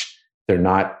too much. They're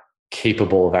not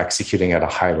capable of executing at a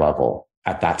high level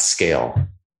at that scale.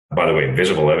 By the way,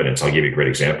 visible evidence, I'll give you a great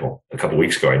example. A couple of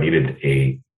weeks ago, I needed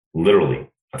literally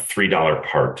a $3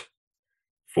 part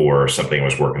for something I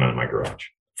was working on in my garage.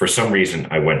 For some reason,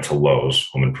 I went to Lowe's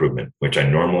Home Improvement, which I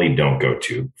normally don't go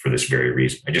to for this very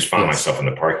reason. I just found myself in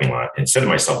the parking lot and said to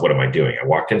myself, what am I doing? I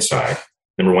walked inside.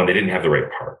 Number one, they didn't have the right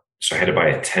part. So I had to buy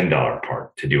a $10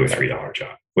 part to do a $3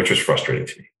 job, which was frustrating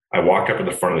to me. I walked up to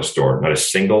the front of the store. Not a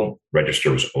single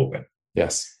register was open.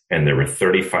 Yes. And there were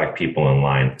 35 people in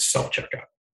line self-checkout.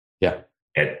 Yeah.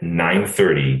 At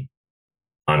 9:30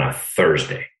 on a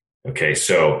Thursday. Okay.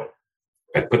 So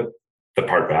I put the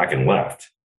part back and left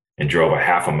and drove a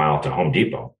half a mile to Home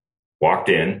Depot, walked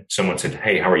in. Someone said,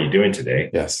 hey, how are you doing today?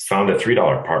 Yes. Found a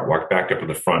 $3 part, walked back up to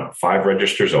the front, 5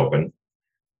 registers open,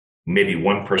 maybe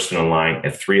one person in line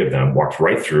at 3 of them, walked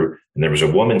right through. And there was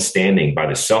a woman standing by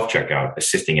the self-checkout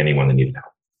assisting anyone that needed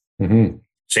help. Mm-hmm.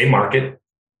 Same market,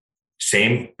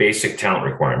 same basic talent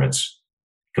requirements,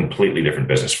 completely different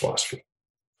business philosophy.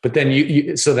 But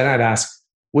then so then I'd ask,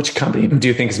 which company do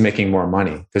you think is making more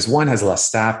money? Because one has less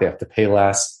staff, they have to pay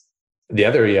less. The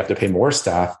other, you have to pay more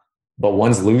staff, but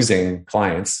one's losing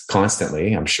clients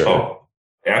constantly, I'm sure. Oh,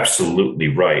 absolutely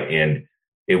right. And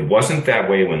it wasn't that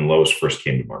way when Lowe's first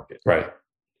came to market. Right.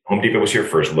 Home Depot was here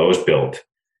first. Lowe's built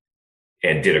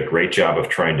and did a great job of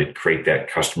trying to create that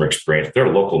customer experience. They're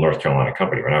a local North Carolina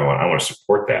company, right? I want to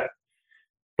support that.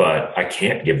 But I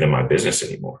can't give them my business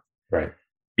anymore. Right.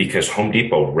 Because Home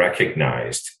Depot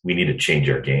recognized we need to change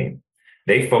our game.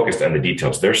 They focused on the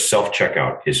details. Their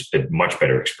self-checkout is a much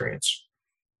better experience.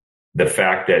 The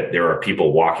fact that there are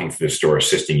people walking through the store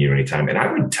assisting you anytime. And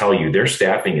I would tell you their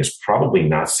staffing is probably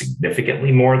not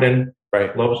significantly more than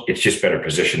Lowe's. It's just better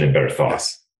position and better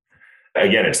thoughts. Yes.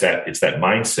 Again, it's that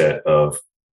mindset of,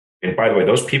 and by the way,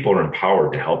 those people are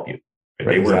empowered to help you.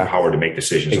 They were empowered to make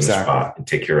decisions on the spot and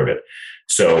take care of it.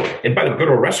 So, and by the way, go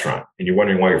to a restaurant and you're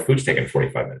wondering why your food's taking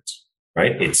 45 minutes,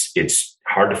 right? It's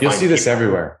hard to find. You'll see this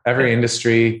everywhere, every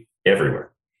industry,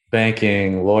 everywhere.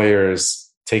 Banking,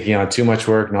 lawyers, taking on too much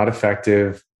work, not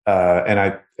effective. And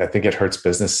I think it hurts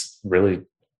business really.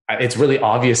 It's really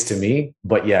obvious to me,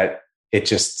 but yet it's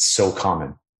just so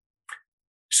common.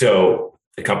 So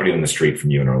the company on the street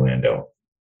from you in Orlando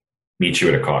meets you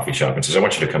at a coffee shop and says, I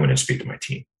want you to come in and speak to my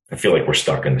team. I feel like we're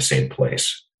stuck in the same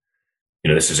place.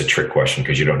 This is a trick question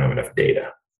because you don't have enough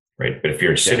data, right? But if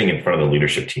you're sitting in front of the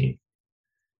leadership team,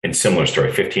 and similar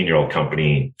story, 15-year-old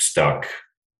company stuck,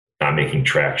 not making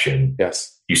traction.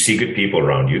 Yes. You see good people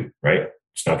around you, right?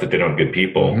 It's not that they don't have good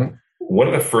people. Mm-hmm. What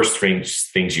are the first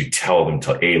things you tell them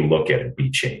to A, look at and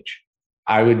B, change?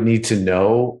 I would need to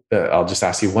know, I'll just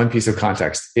ask you one piece of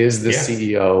context. Is the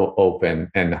CEO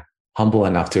open and humble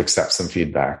enough to accept some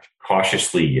feedback?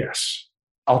 Cautiously, yes.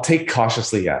 I'll take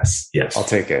cautiously, yes. Yes. I'll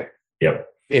take it. Yep.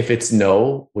 If it's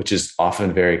no, which is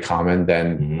often very common,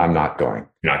 then I'm not going.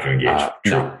 You're not going to engage.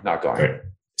 No, not going. Right.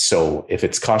 So if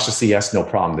it's cautiously yes, no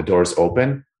problem. The door's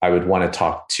open. I would want to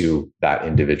talk to that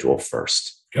individual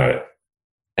first. Got it.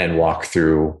 and walk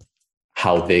through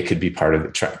how they could be part of the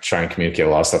try and communicate a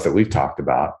lot of stuff that we've talked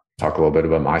about, talk a little bit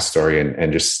about my story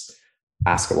and just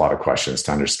ask a lot of questions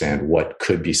to understand what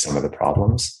could be some of the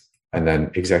problems. And then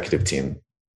executive team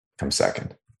comes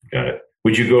second. Got it.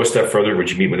 Would you go a step further? Would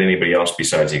you meet with anybody else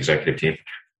besides the executive team?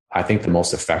 I think the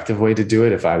most effective way to do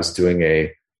it, if I was doing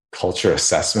a culture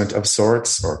assessment of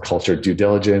sorts or culture due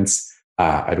diligence,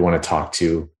 I'd want to talk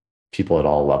to people at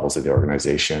all levels of the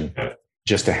organization,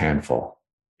 just a handful,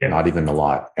 not even a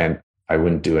lot. And I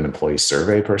wouldn't do an employee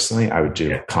survey personally. I would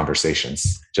do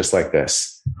conversations just like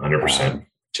this. 100%.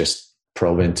 Just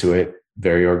probe into it,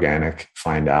 very organic,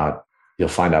 you'll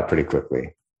find out pretty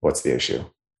quickly what's the issue.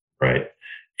 Right.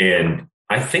 And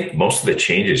I think most of the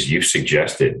changes you've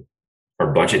suggested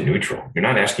are budget neutral. You're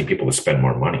not asking people to spend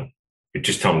more money. You're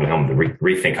just telling them to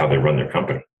rethink how they run their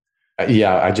company.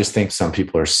 I just think some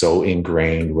people are so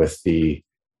ingrained with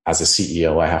as a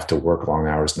CEO, I have to work long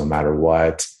hours no matter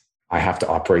what. I have to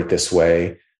operate this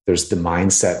way. There's the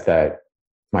mindset that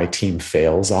my team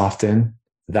fails often.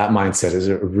 That mindset is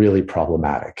really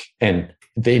problematic. And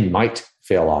they might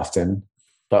fail often,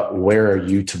 but where are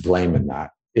you to blame in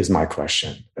that is my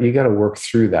question. You got to work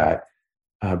through that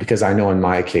because I know in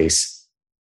my case,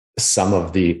 some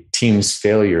of the team's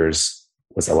failures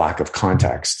was a lack of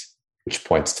context, which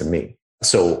points to me.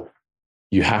 So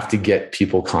you have to get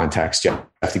people context. You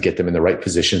have to get them in the right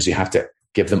positions. You have to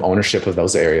give them ownership of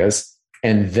those areas.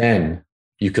 And then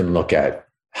you can look at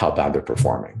how bad they're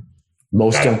performing.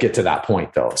 Most don't get to that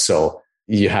point though. So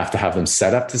you have to have them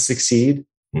set up to succeed.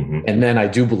 Mm-hmm. And then I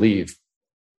do believe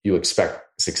you expect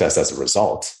success as a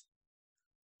result,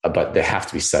 but they have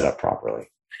to be set up properly.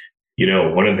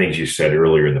 One of the things you said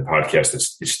earlier in the podcast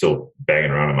is still banging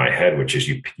around in my head, which is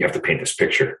you have to paint this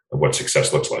picture of what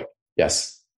success looks like.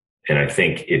 Yes. And I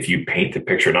think if you paint the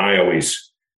picture, and I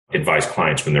always advise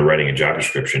clients when they're writing a job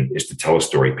description is to tell a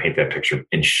story, paint that picture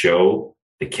and show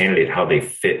the candidate how they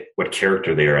fit, what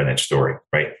character they are in that story,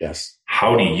 right? Yes.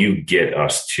 How do you get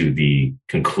us to the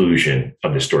conclusion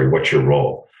of the story? What's your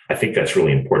role? I think that's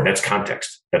really important. That's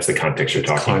context. That's the context you're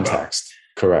talking about. Context.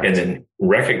 Correct. And then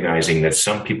recognizing that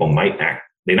some people they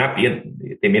may not be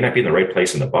in the right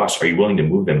place in the bus. Are you willing to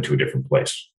move them to a different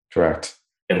place? Correct.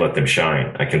 And let them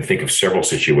shine. I can think of several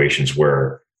situations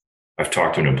where I've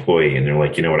talked to an employee and they're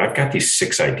like, you know what? I've got these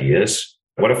 6 ideas.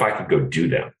 What if I could go do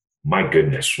them? My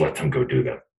goodness, let them go do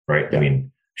them. Right. Yeah. I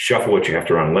mean, shuffle what you have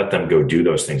to run, let them go do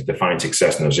those things, define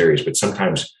success in those areas. But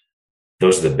sometimes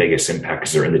those are the biggest impact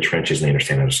because they're in the trenches and they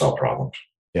understand how to solve problems.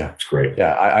 Yeah. It's great.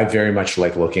 Yeah. I very much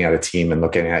like looking at a team and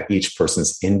looking at each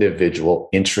person's individual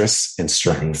interests and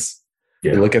strengths.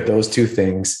 Yeah. You look at those 2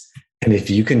 things. And if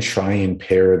you can try and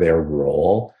pair their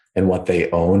role and what they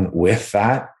own with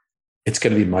that, it's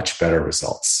going to be much better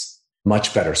results,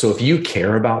 much better. So if you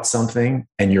care about something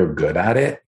and you're good at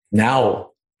it,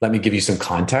 now let me give you some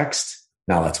context.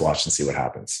 Now let's watch and see what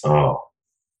happens. Oh,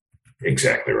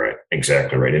 exactly right.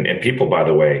 Exactly right. And people, by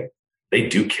the way, they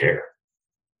do care,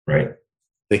 right?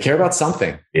 They care about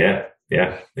something. Yeah.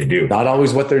 Yeah, they do. Not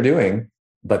always what they're doing,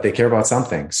 but they care about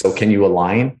something. So can you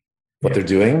align what they're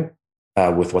doing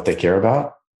with what they care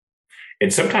about?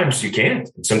 And sometimes you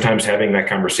can't. Sometimes having that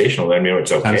conversation, let them know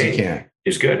it's okay,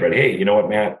 is good, right? Hey, you know what,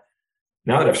 Matt?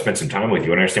 Now that I've spent some time with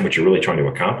you and I understand what you're really trying to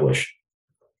accomplish,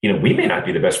 we may not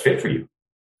be the best fit for you.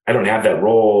 I don't have that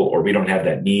role or we don't have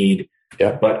that need,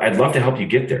 but I'd love to help you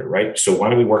get there, right? So why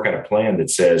don't we work out a plan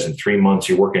that says in 3 months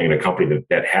you're working in a company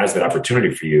that has that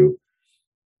opportunity for you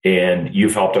and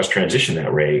you've helped us transition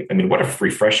that way. I mean, what a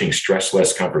refreshing,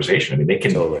 stressless conversation. I mean, they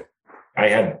can... Totally. I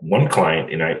had one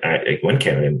client and one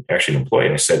candidate, actually an employee,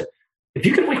 and I said, if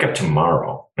you could wake up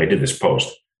tomorrow, I did this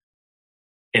post,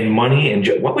 and money and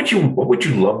what would you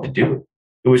love to do?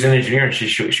 It was an engineer, and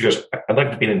she goes, I'd like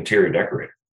to be an interior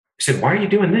decorator. I said, why are you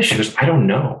doing this? She goes, I don't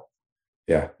know.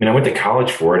 Yeah. I mean, I went to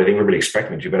college for it. I think everybody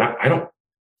expected me to, but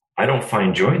I don't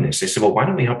find joy in this. They said, well, why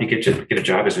don't we help you get a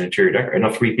job as an interior decorator? I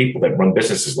know 3 people that run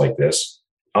businesses like this.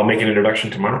 I'll make an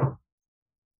introduction tomorrow.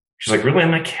 She's like, really?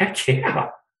 I'm like, heck yeah.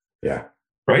 Yeah.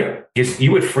 Right? Because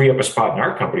you would free up a spot in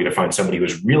our company to find somebody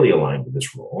who's really aligned with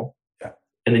this role. Yeah.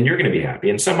 And then you're going to be happy.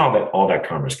 And somehow all that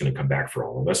karma is going to come back for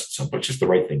all of us. So it's just the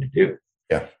right thing to do.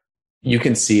 Yeah. You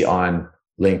can see on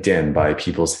LinkedIn by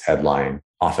people's headline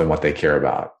often what they care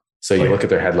about. So you look at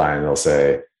their headline and they'll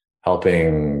say,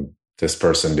 helping this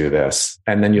person do this.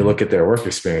 And then you look at their work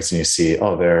experience and you see,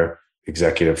 oh, they're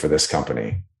executive for this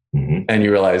company. Mm-hmm. And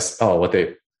you realize, oh, what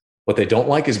they don't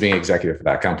like is being executive for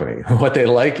that company. What they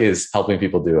like is helping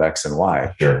people do X and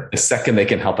Y. Sure. The second they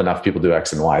can help enough people do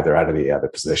X and Y, they're out of the other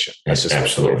position. That's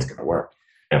just the way it's going to work.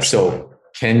 Absolutely. So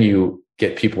can you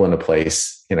get people in a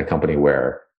place in a company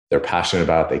where they're passionate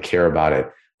about it, they care about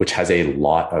it, which has a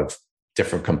lot of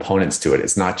different components to it.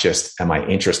 It's not just, am I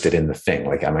interested in the thing?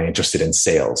 Like, am I interested in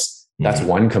sales? That's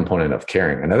one component of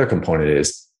caring. Another component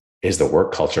is the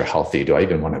work culture healthy? Do I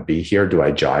even want to be here? Do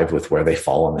I jive with where they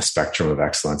fall on the spectrum of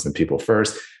excellence and people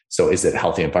first? So is it a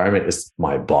healthy environment? Is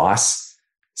my boss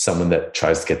someone that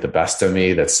tries to get the best of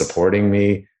me, that's supporting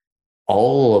me?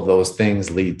 All of those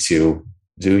things lead to,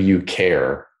 do you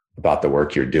care about the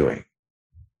work you're doing?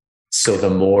 So the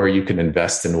more you can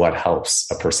invest in what helps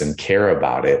a person care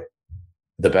about it,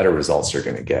 the better results you're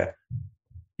going to get.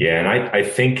 Yeah. And I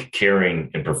think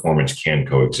caring and performance can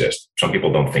coexist. Some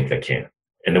people don't think they can.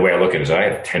 And the way I look at it is, I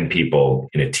have 10 people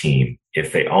in a team.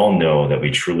 If they all know that we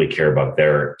truly care about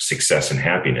their success and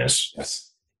happiness,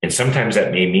 yes. And sometimes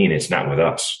that may mean it's not with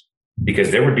us,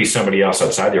 because there would be somebody else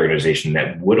outside the organization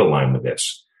that would align with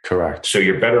this. Correct. So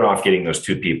you're better off getting those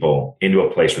 2 people into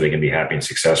a place where they can be happy and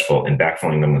successful and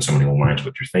backfilling them with somebody who aligns with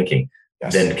what you're thinking,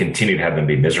 yes. than continue to have them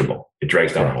be miserable. It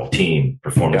drags down the whole team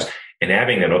performance. Yeah. And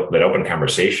having that open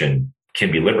conversation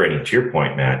can be liberating. To your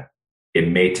point, Matt, it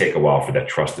may take a while for that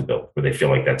trust to build, where they feel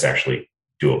like that's actually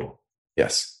doable.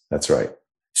 Yes, that's right.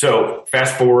 So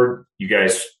fast forward, you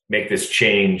guys make this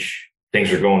change.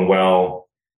 Things are going well.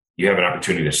 You have an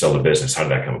opportunity to sell the business. How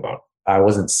did that come about? I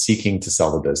wasn't seeking to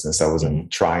sell the business. I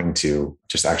wasn't trying to.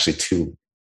 Just actually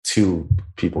two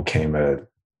people came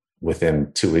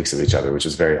within 2 weeks of each other, which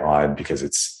is very odd,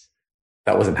 because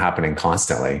that wasn't happening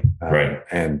constantly. Right.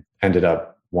 And ended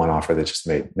up one offer that just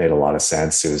made a lot of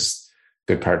sense. It was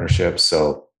good partnership.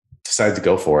 So decided to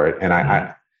go for it. And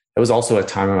it was also a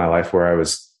time in my life where I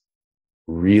was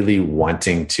really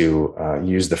wanting to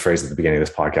use the phrase at the beginning of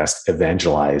this podcast,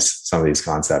 evangelize some of these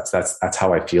concepts. That's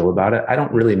how I feel about it. I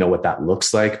don't really know what that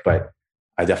looks like, but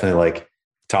I definitely like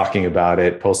talking about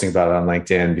it, posting about it on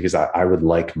LinkedIn, because I would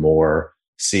like more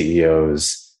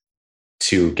CEOs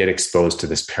to get exposed to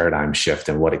this paradigm shift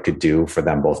and what it could do for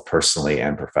them both personally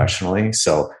and professionally.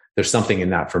 So there's something in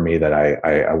that for me that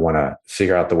I want to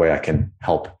figure out the way I can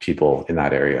help people in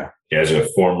that area. As a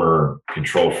former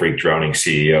control freak, drowning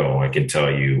CEO, I can tell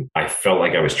you, I felt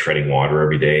like I was treading water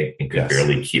every day and could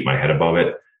barely keep my head above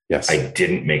it. Yes. I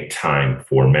didn't make time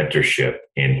for mentorship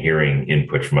and hearing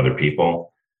input from other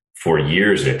people for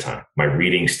years at a time. My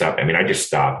reading stopped. I mean, I just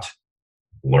stopped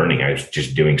learning. I was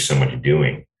just doing so much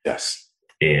doing. Yes.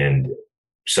 And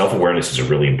self-awareness is a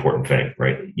really important thing,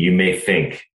 right? You may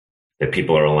think that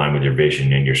people are aligned with your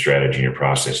vision and your strategy and your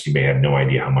process. You may have no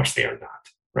idea how much they are not.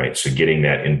 Right. So getting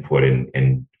that input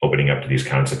and opening up to these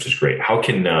concepts is great. How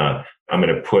can I'm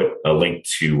going to put a link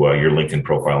to your LinkedIn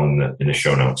profile in the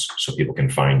show notes so people can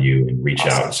find you and reach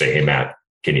out and say, hey, Matt,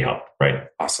 can you help? Right.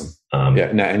 Awesome.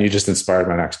 And you just inspired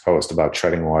my next post about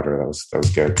treading water. That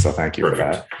was good. So thank you for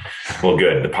that. Well,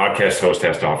 good. The podcast host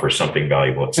has to offer something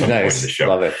valuable at some point in the show.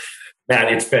 Love it. Matt,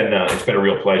 it's been a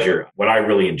real pleasure. What I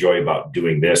really enjoy about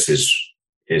doing this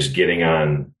is getting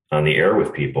on the air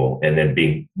with people and then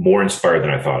being more inspired than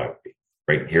I thought I would be,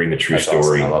 right? Hearing the true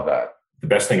story. Awesome. I love that. The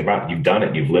best thing about it, you've done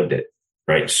it, you've lived it,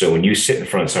 right? So when you sit in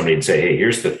front of somebody and say, hey,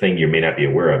 here's the thing you may not be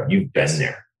aware of, you've been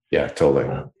there. Yeah, totally.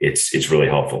 It's really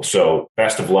helpful. So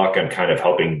best of luck. I'm kind of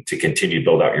helping to continue to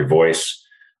build out your voice.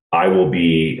 I will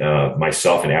be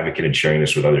myself an advocate in sharing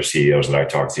this with other CEOs that I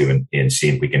talk to and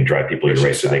seeing if we can drive people to the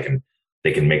race so they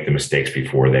can make the mistakes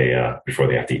before they have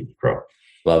to eat the crow.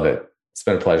 Love it. It's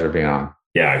been a pleasure being on.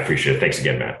 Yeah, I appreciate it. Thanks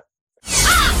again, Matt.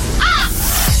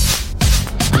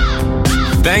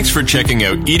 Thanks for checking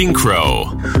out Eating Crow.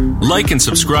 Like and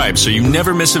subscribe so you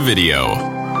never miss a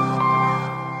video.